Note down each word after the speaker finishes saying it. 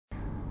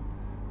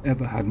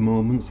Ever had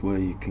moments where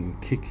you can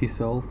kick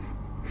yourself,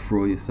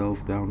 throw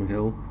yourself down a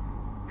hill,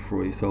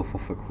 throw yourself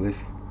off a cliff,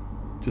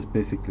 just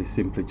basically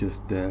simply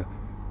just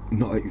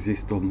not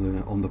exist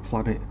on the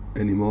planet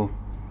anymore?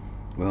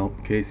 Well,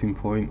 case in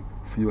point,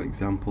 few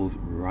examples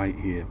right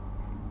here.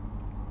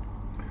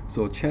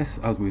 So chess,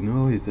 as we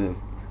know, is a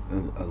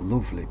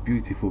lovely,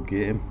 beautiful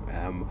game.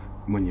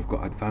 When you've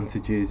got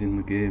advantages in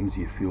the games,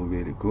 you feel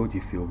really good,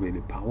 you feel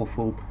really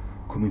powerful.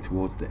 Coming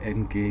towards the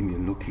end game, you're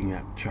looking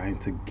at trying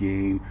to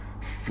gain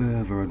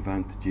further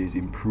advantages,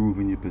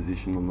 improving your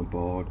position on the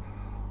board,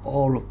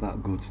 all of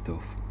that good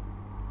stuff.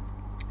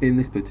 In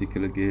this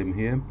particular game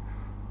here,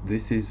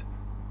 this is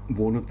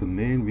one of the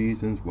main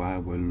reasons why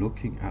we're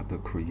looking at the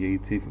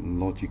creative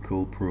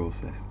logical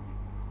process.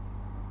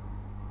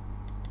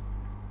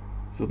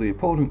 So the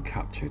opponent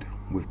captured,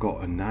 we've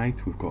got a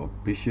knight, we've got a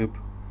bishop,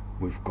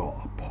 we've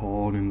got a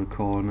pawn in the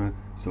corner,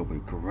 so we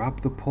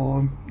grab the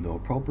pawn, no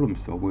problem,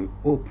 so we're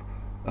up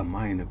a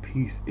minor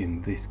piece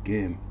in this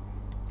game.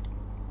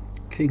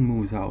 King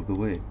moves out of the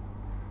way,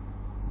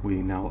 we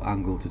now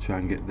angle to try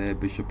and get their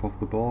bishop off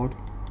the board,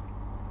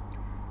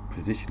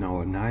 position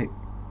our knight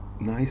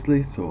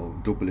nicely, so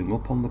doubling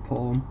up on the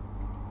pawn,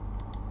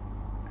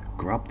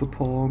 grab the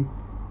pawn,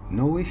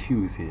 no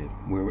issues here,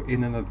 we're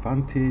in an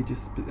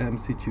advantageous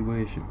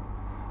situation.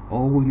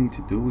 All we need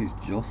to do is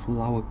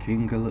jostle our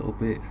king a little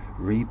bit,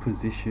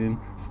 reposition,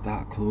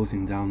 start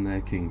closing down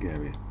their king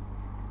area.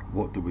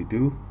 What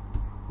do?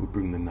 We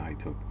bring the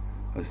knight up.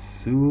 As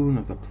soon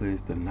as I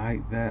placed the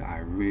knight there, I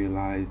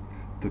realized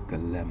the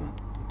dilemma.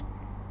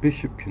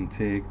 Bishop can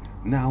take,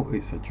 now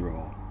it's a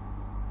draw.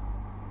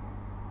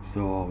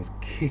 So I was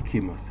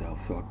kicking myself,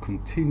 so I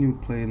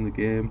continued playing the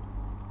game,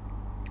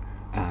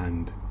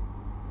 and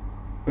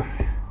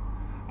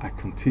I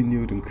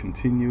continued and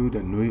continued. I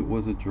knew it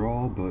was a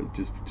draw, but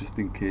just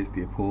in case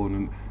the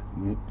opponent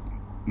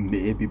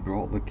maybe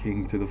brought the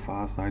king to the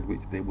far side,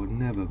 which they were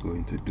never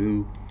going to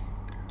do.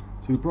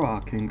 So we brought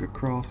our king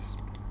across.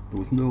 There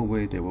was no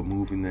way they were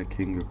moving their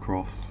king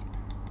across,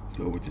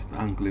 so we're just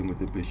angling with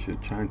the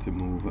bishop, trying to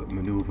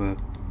maneuver.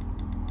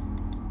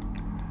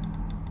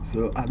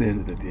 So at the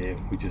end of the day,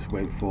 we just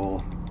went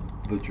for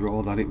the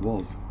draw that it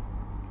was.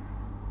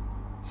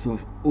 So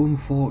it's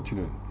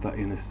unfortunate that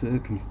in a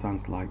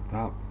circumstance like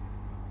that,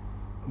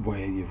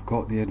 where you've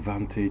got the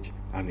advantage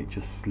and it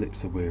just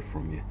slips away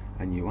from you,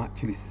 and you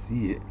actually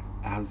see it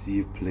as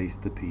you've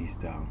placed the piece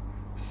down.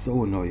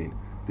 So annoying.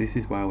 This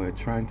is why we're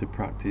trying to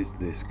practice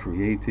this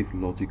creative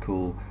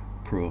logical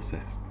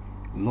process,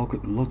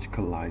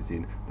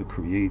 logicalizing the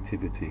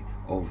creativity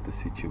of the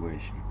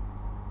situation.